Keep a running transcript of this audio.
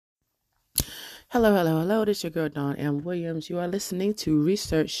Hello, hello, hello. This is your girl, Dawn M. Williams. You are listening to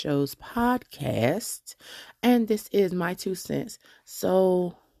Research Shows Podcast, and this is my 2 cents.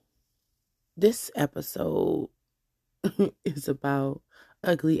 So, this episode is about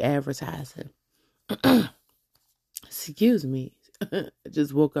ugly advertising. Excuse me. I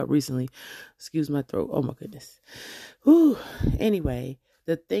just woke up recently. Excuse my throat. Oh, my goodness. Whew. Anyway,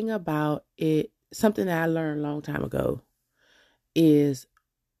 the thing about it, something that I learned a long time ago is,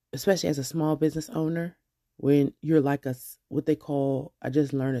 especially as a small business owner, when you're like what they call, I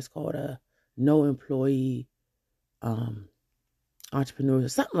just learned it's called a no employee entrepreneur, or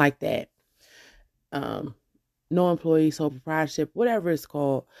something like that. No employee, sole proprietorship, whatever it's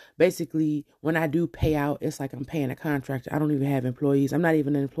called. Basically, when I do pay out, it's like I'm paying a contractor. I don't even have employees. I'm not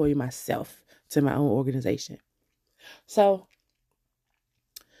even an employee myself to my own organization. So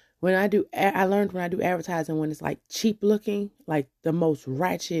I learned when I do advertising, when it's like cheap looking, like the most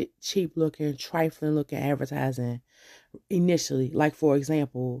ratchet, cheap looking, trifling looking advertising initially, like for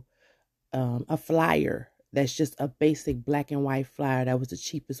example, a flyer that's just a basic black and white flyer that was the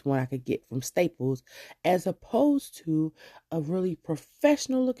cheapest one I could get from Staples, as opposed to a really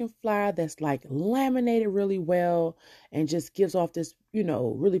professional looking flyer that's like laminated really well and just gives off this,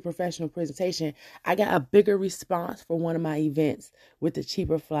 really professional presentation. I got a bigger response for one of my events with the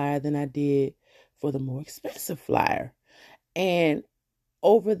cheaper flyer than I did for the more expensive flyer. And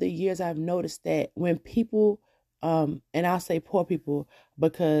over the years, I've noticed that when people, and I'll say poor people,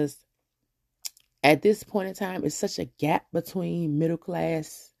 because at this point in time, it's such a gap between middle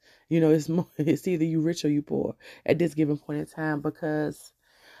class. It's either you rich or you poor at this given point in time, because,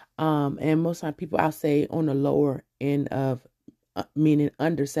 and most of the time people, I'll say on the lower end of, meaning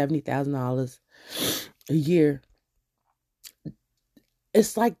under $70,000 a year,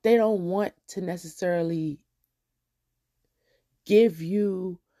 it's like they don't want to necessarily give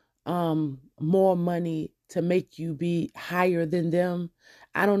you more money to make you be higher than them.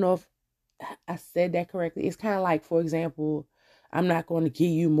 I don't know if I said that correctly. It's kind of like, for example, I'm not going to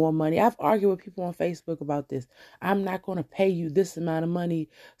give you more money. I've argued with people on Facebook about this. I'm not going to pay you this amount of money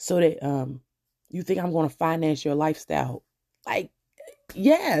so that you think I'm going to finance your lifestyle. Like,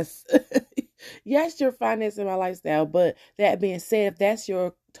 yes. Yes, you're financing my lifestyle. But that being said, if that's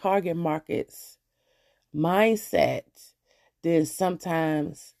your target market's mindset, then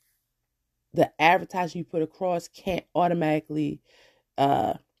sometimes the advertising you put across can't automatically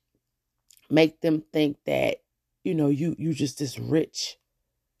make them think that, you just this rich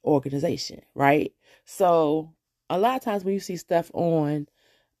organization, right? So a lot of times when you see stuff on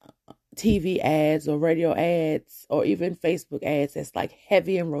TV ads or radio ads or even Facebook ads that's like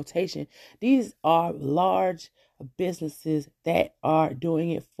heavy in rotation, these are large businesses that are doing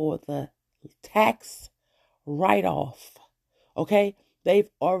it for the tax write-off. Okay? They've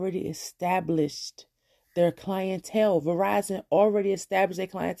already established their clientele. Verizon already established their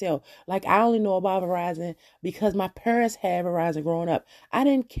clientele. Like, I only know about Verizon because my parents had Verizon growing up. I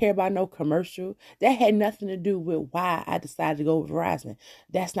didn't care about no commercial. That had nothing to do with why I decided to go with Verizon.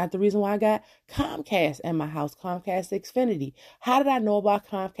 That's not the reason why I got Comcast in my house, Comcast Xfinity. How did I know about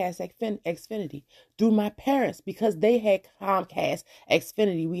Comcast Xfinity? Through my parents, because they had Comcast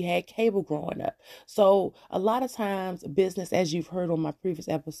Xfinity. We had cable growing up. So a lot of times business, as you've heard on my previous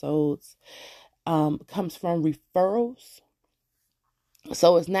episodes, comes from referrals.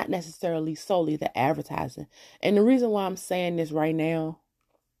 So it's not necessarily solely the advertising. And the reason why I'm saying this right now,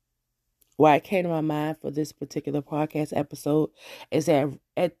 why it came to my mind for this particular podcast episode, is that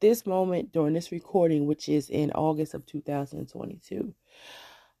at this moment during this recording, which is in August of 2022,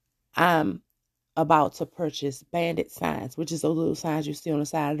 I'm about to purchase bandit signs, which is those little signs you see on the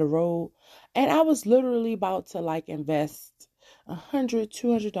side of the road. And I was literally about to invest $100,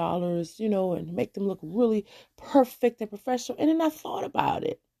 $200, and make them look really perfect and professional. And then I thought about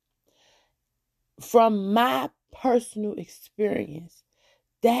it. From my personal experience,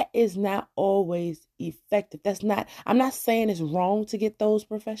 that is not always effective. I'm not saying it's wrong to get those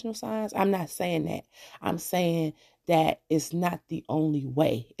professional signs. I'm not saying that. I'm saying that it's not the only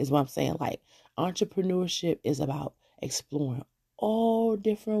way, is what I'm saying. Like, entrepreneurship is about exploring all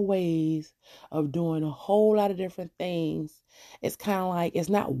different ways of doing a whole lot of different things. It's kind of like, it's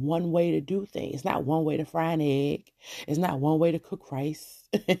not one way to do things. It's not one way to fry an egg. It's not one way to cook rice.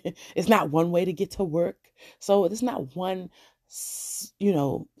 It's not one way to get to work. So it's not one,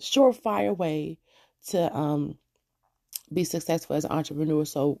 surefire way to be successful as an entrepreneur.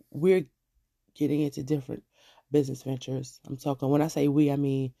 So we're getting into different business ventures. I'm talking, when I say we, I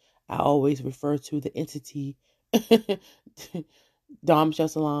mean, I always refer to the entity, Dom Show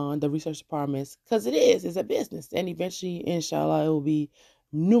Salon, the research departments, because it's a business. And eventually, inshallah, it will be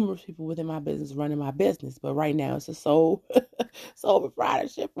numerous people within my business running my business. But right now it's a sole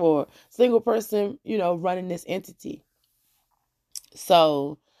proprietorship or single person, running this entity.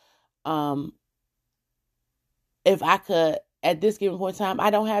 So, if I could, at this given point in time, I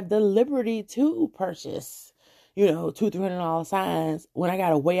don't have the liberty to purchase, $200-$300 signs when I got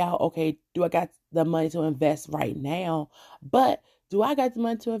to weigh out, okay, do I got the money to invest right now? But do I got the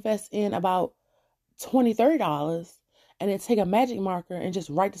money to invest in about $20-$30 and then take a magic marker and just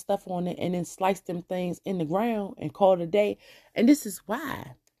write the stuff on it and then slice them things in the ground and call it a day? And this is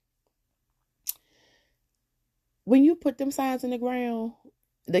why. When you put them signs in the ground,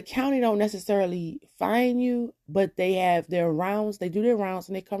 the county don't necessarily fine you, but they have their rounds. They do their rounds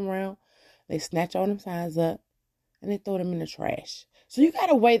and they come around. They snatch all them signs up and they throw them in the trash. So you got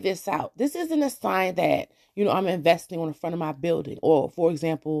to weigh this out. This isn't a sign that, I'm investing on the front of my building, or, for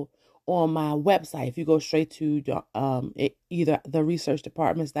example, on my website. If you go straight to either the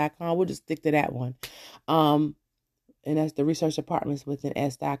researchdepartments.com, we'll just stick to that one. And that's the research departments with an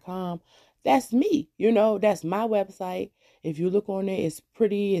s.com. That's me, that's my website. If you look on it, it's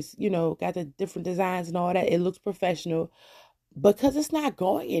pretty. It's, got the different designs and all that. It looks professional because it's not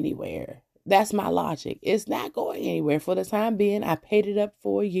going anywhere. That's my logic. It's not going anywhere for the time being. I paid it up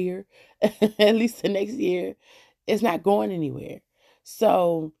for a year, at least the next year. It's not going anywhere.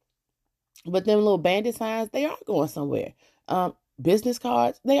 So, but them little bandit signs, they are going somewhere. Business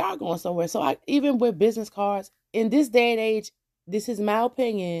cards, they are going somewhere. So even with business cards, in this day and age, this is my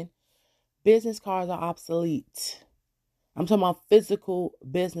opinion, business cards are obsolete. I'm talking about physical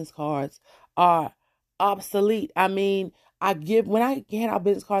business cards are obsolete. I mean, when I hand out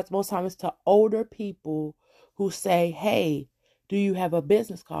business cards, most times it's to older people who say, hey, do you have a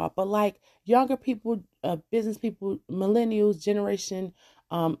business card? But like younger people, business people, millennials, generation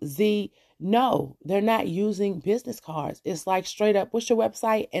Z, no, they're not using business cards. It's like straight up, what's your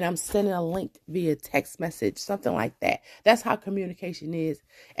website? And I'm sending a link via text message, something like that. That's how communication is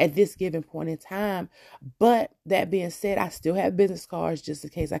at this given point in time. But that being said, I still have business cards just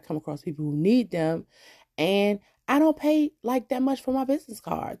in case I come across people who need them. And I don't pay like that much for my business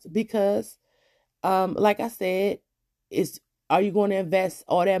cards because, like I said, are you going to invest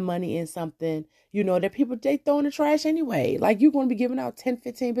all that money in something, that people, they throw in the trash anyway? Like, you're going to be giving out 10,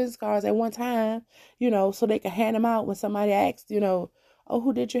 15 business cards at one time, so they can hand them out when somebody asks, oh,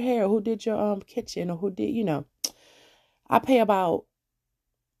 who did your hair? Who did your kitchen? Or who did, I pay about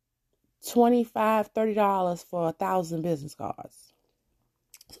 $25-$30 for 1,000 business cards.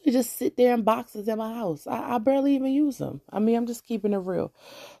 So they just sit there in boxes in my house. I barely even use them. I mean, I'm just keeping it real.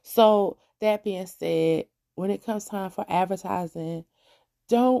 So that being said, when it comes time for advertising,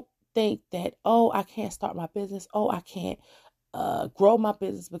 don't think that, I can't start my business. I can't grow my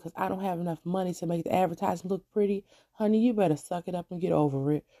business because I don't have enough money to make the advertising look pretty. Honey, you better suck it up and get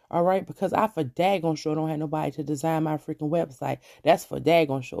over it. All right? Because I for daggone sure don't have nobody to design my freaking website. That's for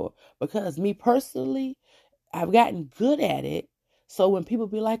daggone sure. Because me personally, I've gotten good at it. So when people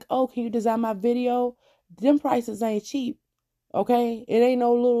be like, can you design my video? Them prices ain't cheap. Okay, it ain't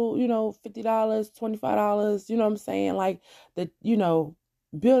no little, $50, $25, you know what I'm saying? Like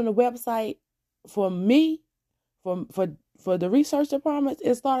building a website for me, for the research department,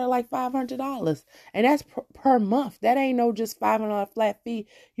 it started like $500. And that's per month. That ain't no just $500 flat fee.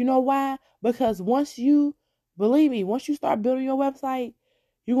 You know why? Because believe me, once you start building your website,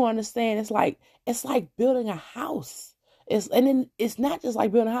 you're going to understand it's like building a house. And it's not just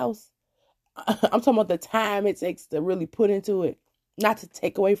like building a house. I'm talking about the time it takes to really put into it. Not to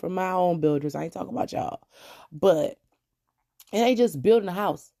take away from my own builders. I ain't talking about y'all. But it ain't just building a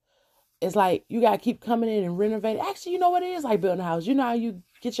house. It's like you got to keep coming in and renovating. Actually, you know what it is like building a house? You know how you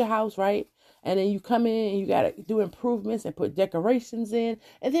get your house, right? And then you come in and you got to do improvements and put decorations in.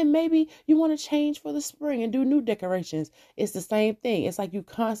 And then maybe you want to change for the spring and do new decorations. It's the same thing. It's like you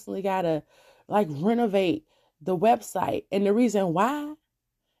constantly got to like renovate the website. And the reason why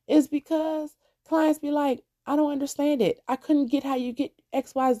is because clients be like, I don't understand it. I couldn't get how you get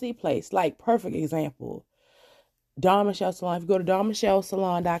XYZ place. Like, perfect example. Dawn Michelle Salon. If you go to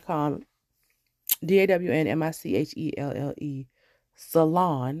dawnmichellesalon.com, DAWNMICHELLE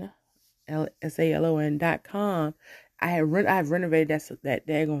Salon, SALON.com. I've renovated that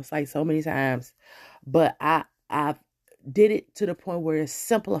daggone site so many times, but I did it to the point where it's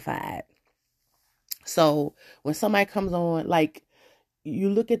simplified. So when somebody comes on, like,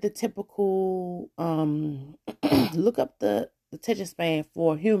 you look at the typical, look up the attention span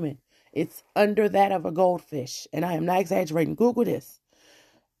for a human. It's under that of a goldfish. And I am not exaggerating. Google this.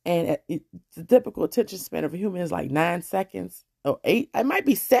 And the typical attention span of a human is like 9 seconds or 8. It might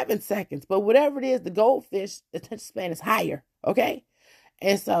be 7 seconds. But whatever it is, the goldfish attention span is higher. Okay?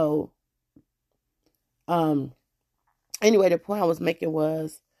 And so, anyway, the point I was making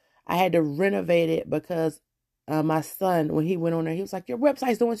was I had to renovate it because my son, when he went on there, he was like, your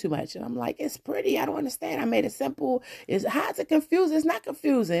website's doing too much. And I'm like, it's pretty. I don't understand. I made it simple. How is it confusing? It's not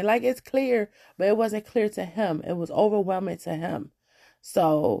confusing. Like, it's clear, but it wasn't clear to him. It was overwhelming to him.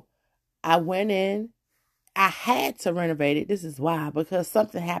 So I went in. I had to renovate it. This is why, because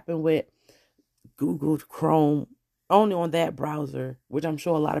something happened with Google Chrome only on that browser, which I'm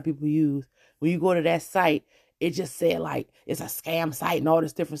sure a lot of people use. When you go to that site, it just said like it's a scam site and all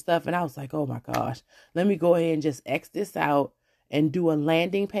this different stuff. And I was like, oh my gosh, let me go ahead and just X this out and do a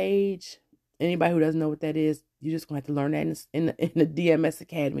landing page. Anybody who doesn't know what that is, you're just going to have to learn that in the DMS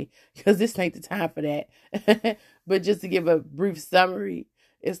Academy, because this ain't the time for that. But just to give a brief summary,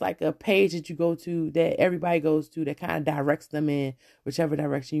 it's like a page that you go to that everybody goes to that kind of directs them in whichever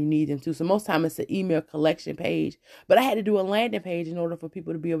direction you need them to. So most time it's an email collection page, but I had to do a landing page in order for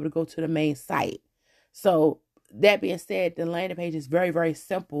people to be able to go to the main site. So that being said, the landing page is very, very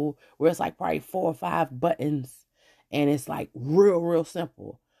simple, where it's like probably 4 or 5 buttons and it's like real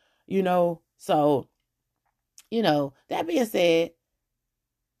simple, So, that being said,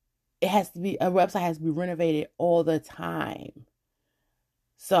 a website has to be renovated all the time.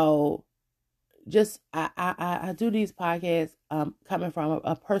 So just I do these podcasts coming from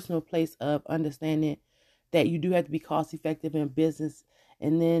a personal place of understanding that you do have to be cost effective in business,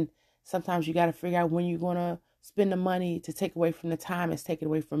 and then sometimes you got to figure out when you're going to spend the money to take away from the time it's taken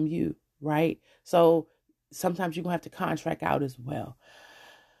away from you, right? So sometimes you're going to have to contract out as well.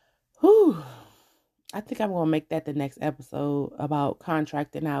 Whew. I think I'm going to make that the next episode about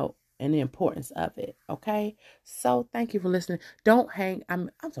contracting out and the importance of it. Okay. So thank you for listening. Don't hang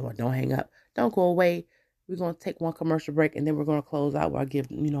up. Don't go away. We're going to take one commercial break and then we're going to close out where I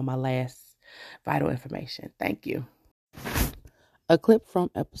give, my last vital information. Thank you. A clip from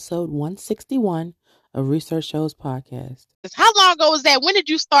episode 161 of Research Shows podcast. How long ago was that? When did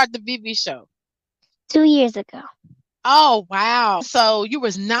you start the VV show? 2 years ago. Oh, wow. So you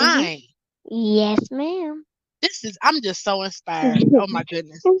was 9. Mm-hmm. Yes, ma'am. I'm just so inspired. Oh my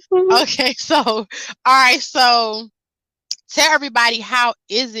goodness. Okay. So, all right. So tell everybody, how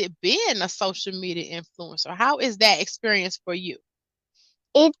is it being a social media influencer? How is that experience for you?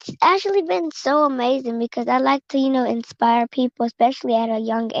 It's actually been so amazing because I like to, inspire people, especially at a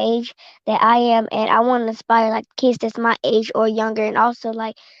young age that I am. And I want to inspire like kids that's my age or younger, and also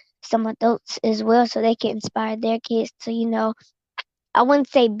like some adults as well, so they can inspire their kids to, I wouldn't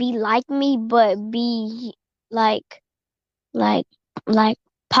say be like me, but be like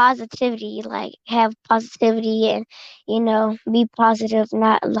positivity, like have positivity and, be positive,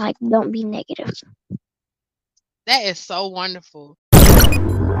 not like don't be negative. That is so wonderful.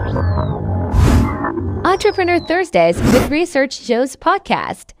 Entrepreneur Thursdays with Research Shows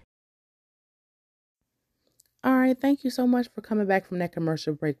podcast. All right. Thank you so much for coming back from that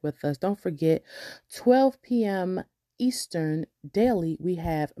commercial break with us. Don't forget, 12 p.m. Eastern daily, we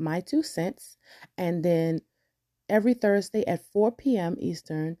have My 2 Cents. And then every Thursday at 4 p.m.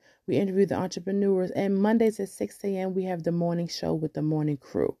 Eastern, we interview the entrepreneurs. And Mondays at 6 a.m., we have the morning show with the morning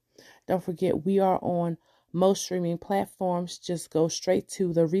crew. Don't forget, we are on most streaming platforms. Just go straight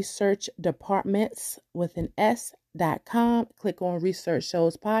to the research departments with an S.com. Click on Research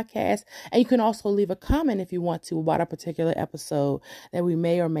Shows Podcast. And you can also leave a comment if you want to about a particular episode that we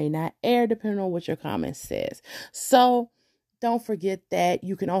may or may not air, depending on what your comment says. So don't forget that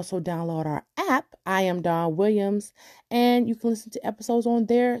you can also download our app, I Am Dawn Williams, and you can listen to episodes on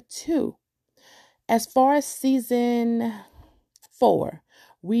there too. As far as season 4,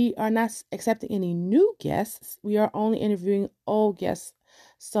 we are not accepting any new guests. We are only interviewing old guests.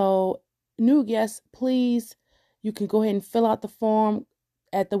 So new guests, please, you can go ahead and fill out the form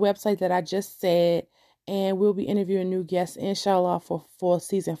at the website that I just said, and we'll be interviewing new guests, inshallah, for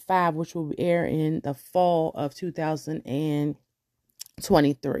season 5, which will air in the fall of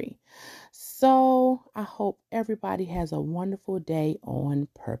 2023. So I hope everybody has a wonderful day on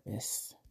purpose.